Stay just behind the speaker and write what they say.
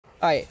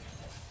Alright.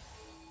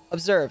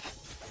 Observe.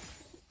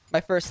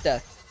 My first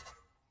death.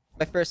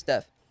 My first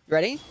death. You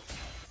ready?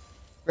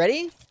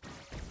 Ready?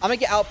 I'm gonna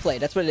get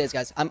outplayed. That's what it is,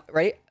 guys. I'm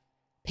ready.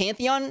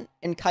 Pantheon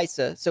and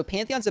Kaisa. So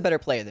Pantheon's a better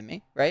player than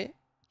me, right?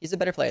 He's a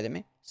better player than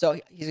me. So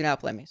he's gonna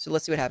outplay me. So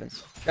let's see what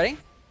happens. Ready?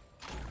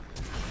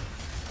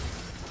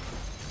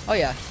 Oh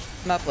yeah.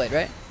 I'm outplayed,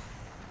 right?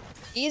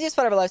 Easiest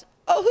fight of our lives.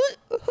 Oh,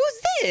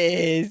 who's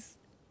this?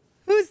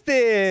 Who's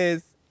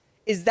this?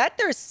 Is that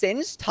their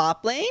Singed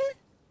top lane?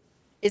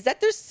 Is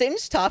that their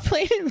Singed top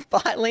lane and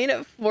bot lane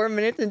at 4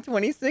 minutes and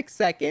 26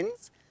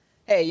 seconds?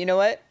 Hey, you know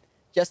what?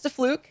 Just a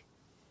fluke,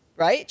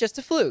 right? Just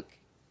a fluke.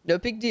 No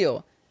big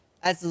deal.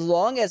 As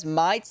long as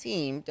my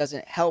team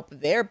doesn't help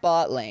their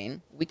bot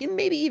lane, we can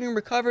maybe even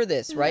recover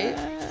this, right?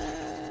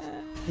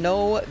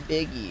 No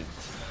biggie.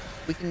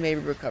 We can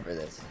maybe recover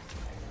this.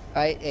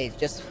 Alright, hey,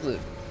 just a fluke.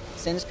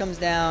 Singed comes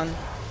down.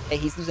 Hey,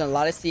 he's losing a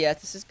lot of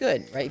CS. This is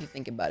good, right? If you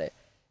think about it.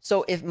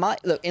 So if my...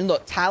 Look,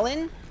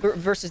 Talon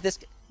versus this...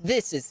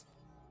 This is...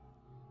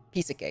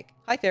 Piece of cake.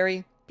 Hi,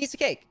 Fairy. Piece of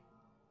cake.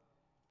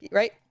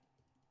 Right?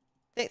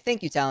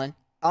 Thank you, Talon.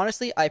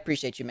 Honestly, I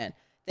appreciate you, man.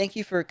 Thank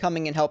you for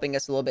coming and helping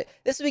us a little bit.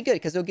 This will be good,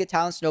 because it'll get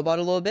Talon snowballed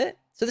a little bit.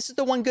 So this is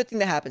the one good thing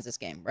that happens this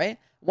game, right?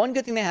 One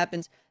good thing that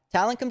happens.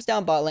 Talon comes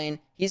down bot lane.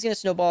 He's going to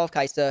snowball off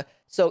Kaisa.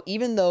 So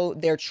even though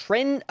their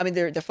trend... I mean,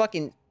 their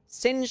fucking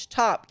Singed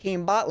top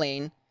came bot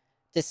lane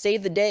to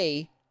save the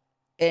day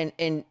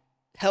and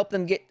help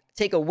them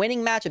take a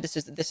winning matchup.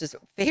 This is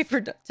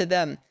favored to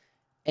them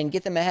and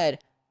get them ahead.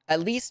 At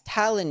least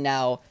Talon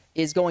now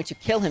is going to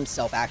kill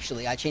himself,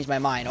 actually. I changed my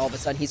mind. All of a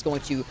sudden, he's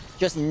going to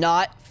just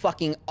not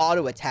fucking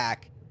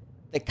auto-attack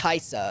the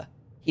Kaisa.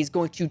 He's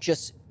going to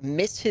just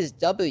miss his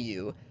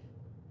W.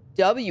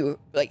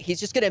 Like,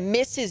 he's just going to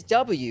miss his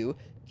W,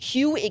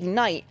 Q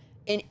Ignite,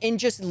 and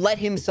just let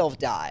himself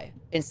die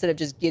instead of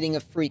just getting a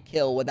free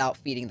kill without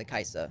feeding the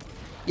Kaisa.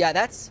 Yeah,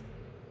 that's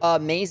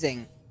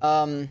amazing.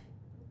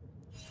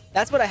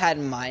 That's what I had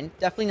in mind.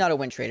 Definitely not a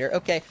win trader.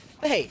 Okay.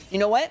 But hey, you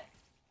know what?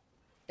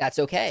 That's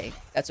okay.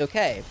 That's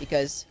okay.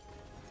 Because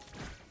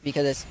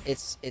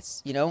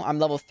it's you know, I'm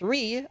level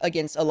 3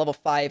 against a level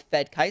 5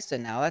 fed Kaisa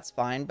now. That's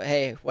fine. But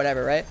hey,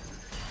 whatever, right?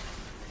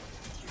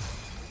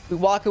 We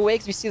walk away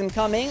because we see them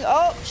coming.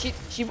 Oh,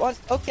 she wants...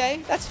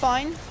 Okay, that's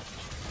fine.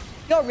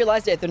 Y'all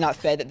realize that if they're not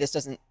fed, that this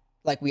doesn't...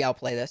 Like, we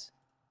outplay this.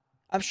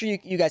 I'm sure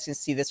you guys can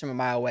see this from a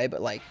mile away,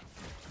 but like...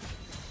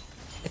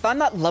 If I'm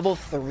not level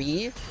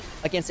 3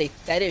 against a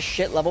fed as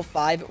shit level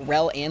 5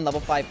 Rel and level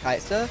 5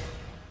 Kaisa,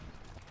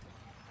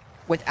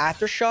 with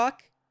Aftershock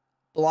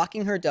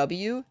blocking her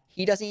W,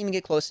 he doesn't even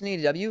get close to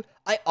any W,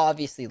 I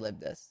obviously live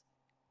this.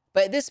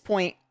 But at this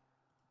point,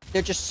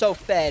 they're just so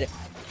fed,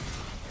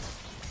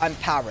 I'm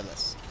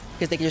powerless.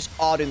 Because they can just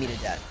auto me to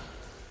death.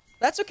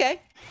 That's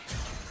okay.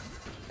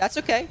 That's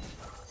okay.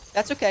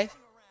 That's okay.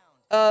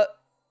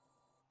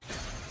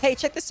 Hey,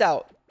 check this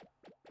out.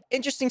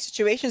 Interesting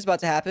situation is about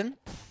to happen.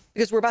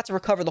 Because we're about to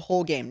recover the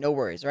whole game. No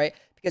worries, right?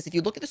 Because if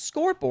you look at the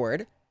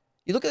scoreboard,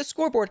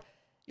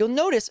 you'll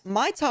notice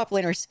my top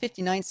laner has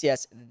 59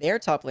 CS. Their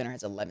top laner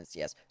has 11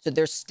 CS. So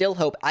there's still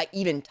hope. I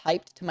even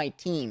typed to my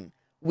team,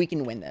 we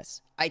can win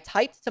this. I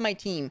typed to my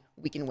team,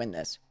 we can win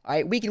this. All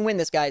right? We can win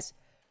this, guys.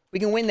 We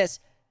can win this.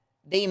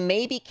 They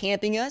may be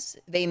camping us.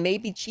 They may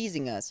be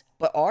cheesing us.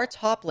 But our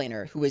top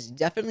laner, who is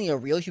definitely a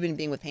real human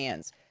being with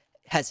hands,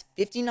 has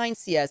 59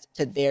 CS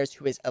to theirs,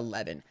 who is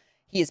 11.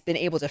 He has been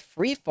able to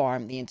free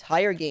farm the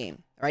entire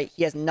game. All right?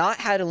 He has not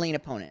had a lane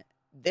opponent.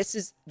 This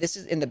is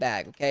in the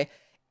bag, okay?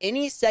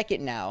 Any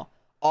second now,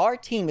 our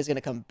team is going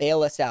to come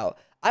bail us out.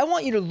 I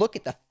want you to look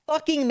at the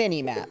fucking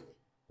mini-map.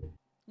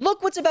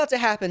 Look what's about to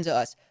happen to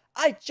us.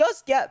 I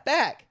just got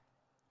back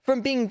from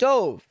being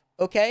dove,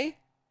 okay?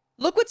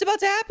 Look what's about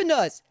to happen to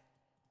us.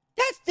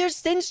 That's their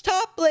Singed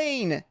top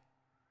lane.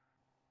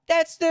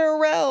 That's their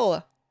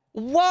Rel.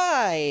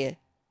 Why?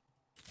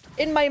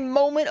 In my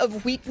moment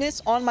of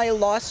weakness on my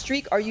loss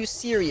streak, are you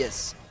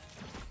serious?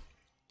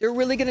 They're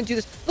really going to do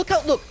this.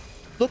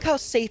 Look how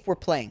safe we're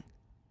playing.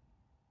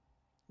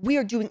 We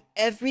are doing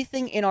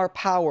everything in our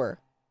power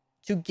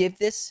to give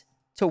this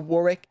to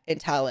Warwick and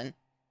Talon.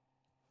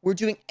 We're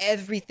doing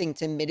everything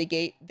to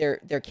mitigate their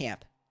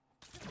camp.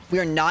 We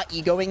are not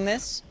egoing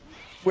this.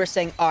 We're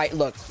saying, all right,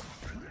 look,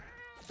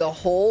 the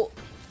whole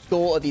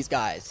goal of these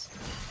guys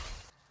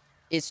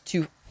is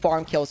to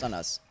farm kills on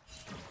us.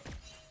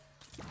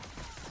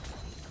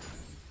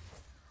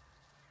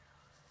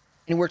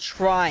 And we're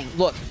trying.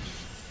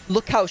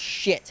 Look how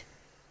shit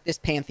this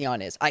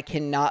Pantheon is. I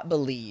cannot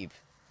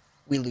believe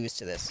we lose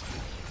to this.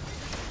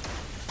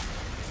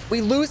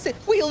 We lose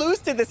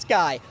to this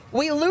guy.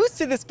 We lose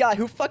to this guy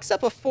who fucks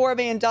up a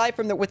 4-man dive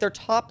with their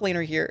top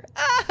laner here.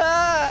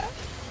 Ah!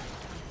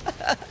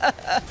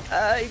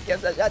 He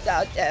gives a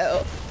shutdown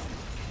too.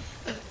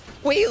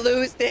 We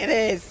lose to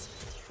this.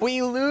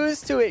 We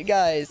lose to it,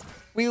 guys.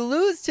 We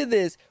lose to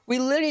this. We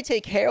literally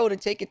take Herald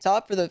and take it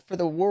top for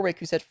the Warwick,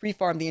 who's had free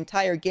farm the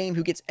entire game,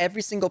 who gets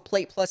every single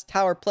plate plus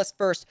tower plus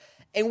first.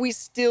 And we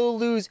still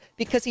lose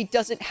because he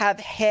doesn't have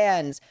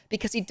hands.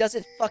 Because he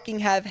doesn't fucking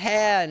have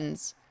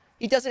hands.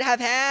 He doesn't have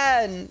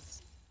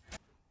hands.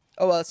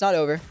 Oh, well, it's not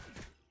over.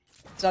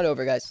 It's not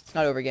over, guys. It's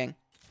not over, gang.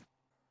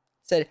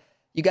 Said,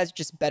 you guys are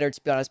just better,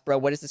 to be honest, bro.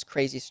 What is this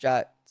crazy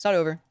strat? It's not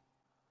over.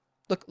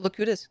 Look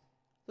who it is.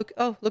 Look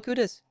who it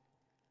is.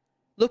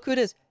 Look who it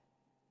is.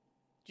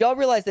 Do y'all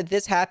realize that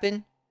this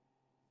happened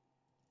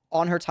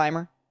on her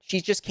timer? She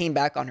just came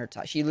back on her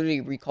time. She literally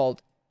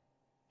recalled.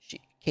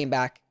 She came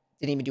back,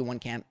 didn't even do one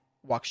camp,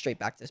 walked straight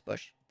back to this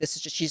bush. This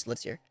is just, she just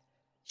lives here.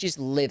 She just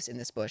lives in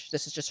this bush.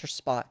 This is just her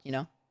spot, you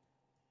know?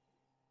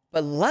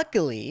 But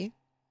luckily,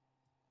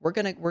 we're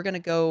gonna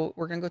go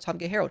top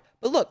get Herald.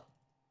 But look,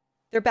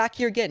 they're back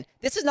here again.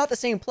 This is not the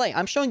same play.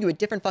 I'm showing you a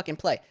different fucking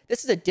play.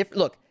 This is a different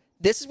look.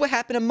 This is what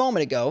happened a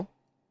moment ago.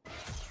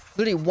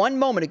 Literally 1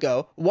 moment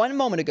ago. 1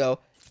 moment ago.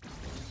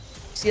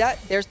 See that?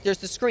 There's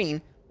the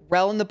screen.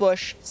 Rel in the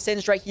bush.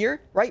 Singed right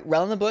here. Right?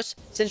 Rel in the bush.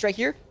 Singed right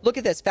here. Look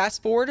at this.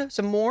 Fast forward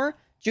some more.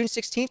 June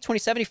 16th,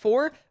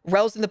 2074.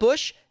 Rel's in the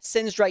bush.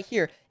 Singed right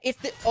here. It's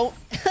the... Oh...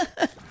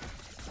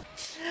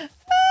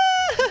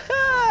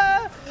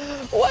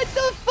 What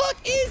the fuck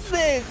is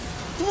this?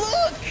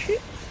 Look!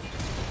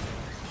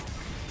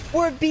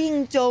 We're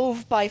being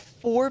dove by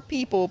 4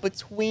 people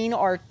between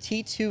our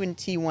T2 and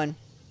T1.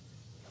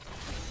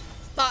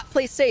 Bot,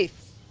 play safe.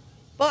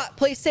 Bot,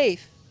 play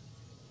safe.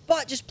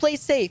 Bot, just play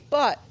safe.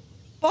 Bot,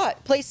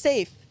 play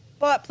safe.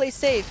 Bot, play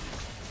safe.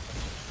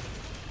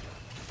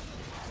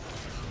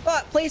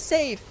 Bot, play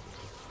safe.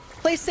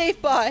 Play safe,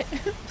 bot.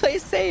 Play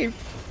safe.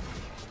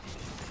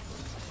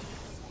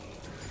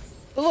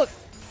 But look,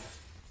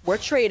 we're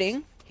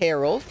trading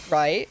Herald,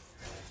 right?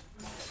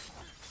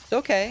 It's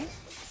okay.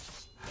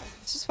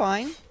 This is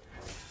fine.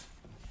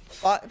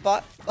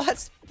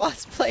 Bot's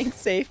playing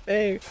safe.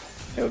 Hey,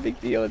 no big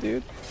deal,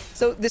 dude.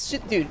 So this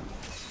should be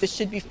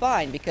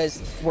fine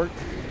because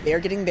they're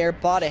getting their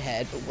bot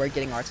ahead, but we're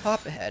getting our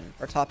top ahead.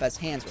 Our top has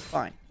hands, we're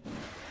fine.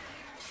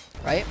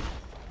 Right?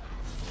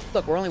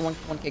 Look, we're only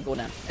 1K gold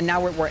down. And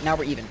now we're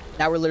even.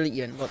 Now we're literally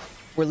even. Look,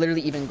 we're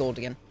literally even gold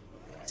again.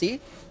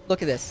 See?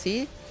 Look at this.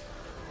 See?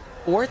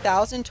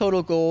 4,000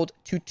 total gold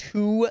to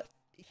 2.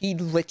 He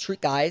literally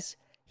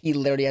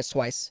has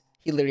twice.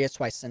 He literally has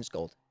twice singed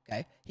gold.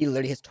 Okay? He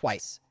literally has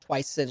twice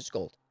singed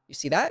gold. You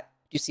see that?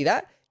 Do you see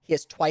that? He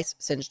has twice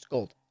singed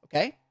gold.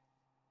 Okay?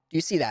 Do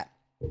you see that?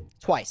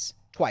 Twice.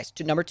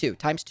 To number 2.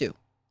 Times 2.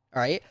 All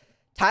right?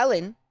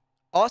 Thailand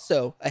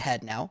also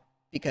ahead now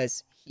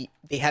because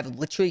they have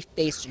literally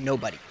faced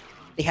nobody.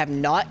 They have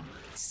not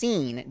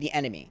seen the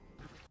enemy.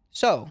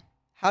 So,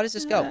 how does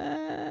this go?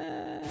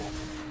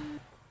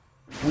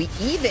 We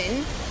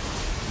even,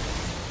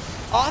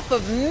 off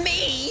of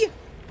me,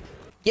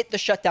 get the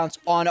shutdowns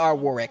on our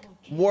Warwick.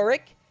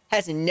 Warwick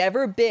has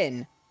never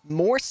been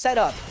more set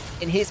up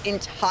in his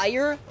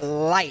entire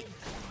life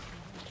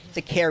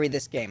to carry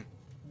this game.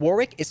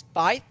 Warwick is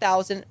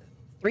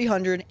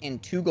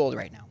 5,302 gold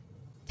right now.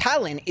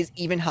 Talon is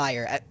even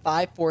higher at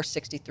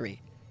 5,463.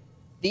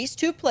 These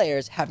 2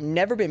 players have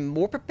never been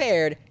more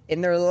prepared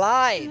in their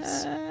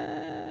lives.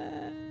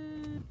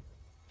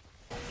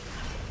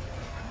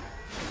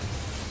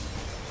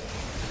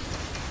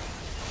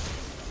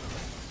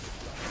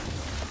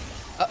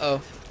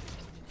 Uh-oh.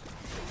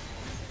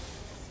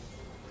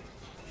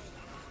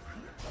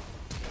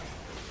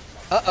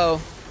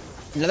 Uh-oh.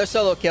 Another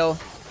solo kill.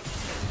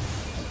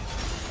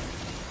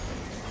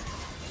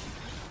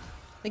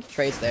 I think he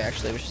trades there,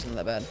 actually, which isn't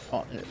that bad.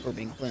 Oh, if we're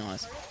being completely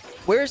honest.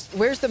 Where's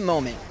the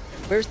moment?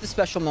 Where's the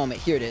special moment?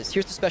 Here it is.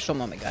 Here's the special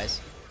moment, guys.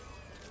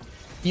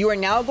 You are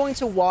now going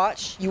to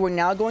watch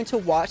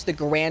the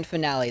grand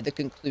finale, the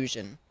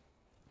conclusion.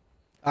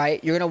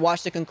 Alright? You're going to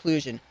watch the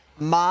conclusion.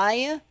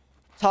 My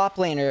top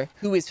laner,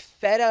 who is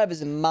fed out of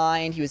his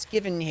mind. He was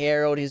given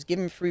Herald. He was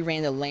given free reign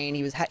of the lane.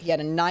 He had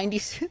a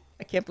 90...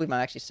 I can't believe I'm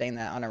actually saying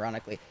that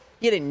unironically.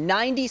 He had a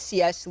 90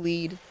 CS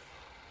lead.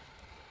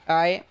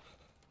 Alright?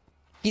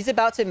 He's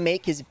about to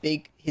make his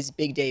big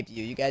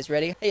debut. You guys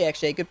ready? Hey,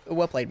 Aechkay, good,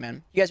 well played,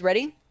 man. You guys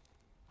ready?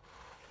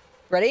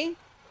 Ready?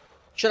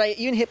 Should I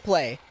even hit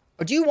play?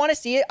 Or do you want to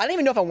see it? I don't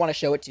even know if I want to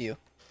show it to you.